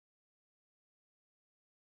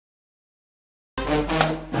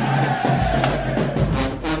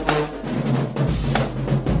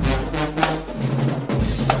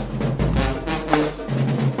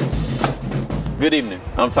Good evening,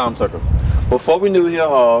 I'm Tom Tucker. Before we knew Hill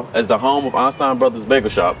Hall as the home of Einstein Brothers Bagel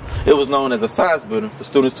Shop, it was known as a science building for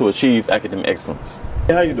students to achieve academic excellence.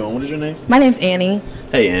 Hey, how you doing? What is your name? My name's Annie.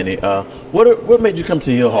 Hey Annie, what made you come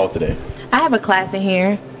to Hill Hall today? I have a class in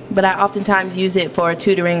here, but I oftentimes use it for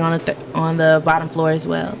tutoring on the bottom floor as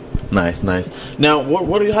well. Nice, nice. Now,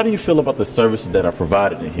 how do you feel about the services that are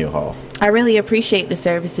provided in Hill Hall? I really appreciate the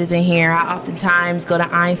services in here. I oftentimes go to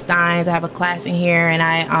Einstein's. I have a class in here, and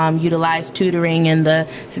I utilize tutoring and the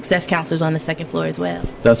success counselors on the second floor as well.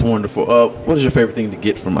 That's wonderful. What is your favorite thing to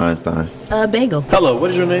get from Einstein's? Bagel. Hello,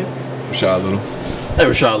 what is your name? Rashad Little. Hey,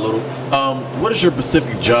 Rashad Little. What is your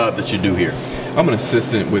specific job that you do here? I'm an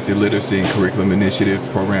assistant with the Literacy and Curriculum Initiative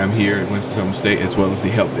program here at Winston-Salem State, as well as the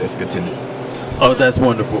help desk attendant. Oh, that's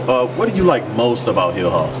wonderful. What do you like most about Hill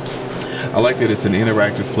Hall? I like that it's an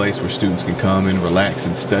interactive place where students can come and relax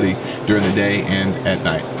and study during the day and at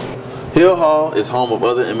night. Hill Hall is home of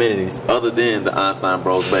other amenities other than the Einstein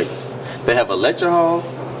Bros Bagels. They have a lecture hall,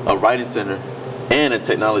 a writing center, and a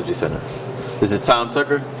technology center. This is Tom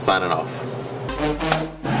Tucker signing off.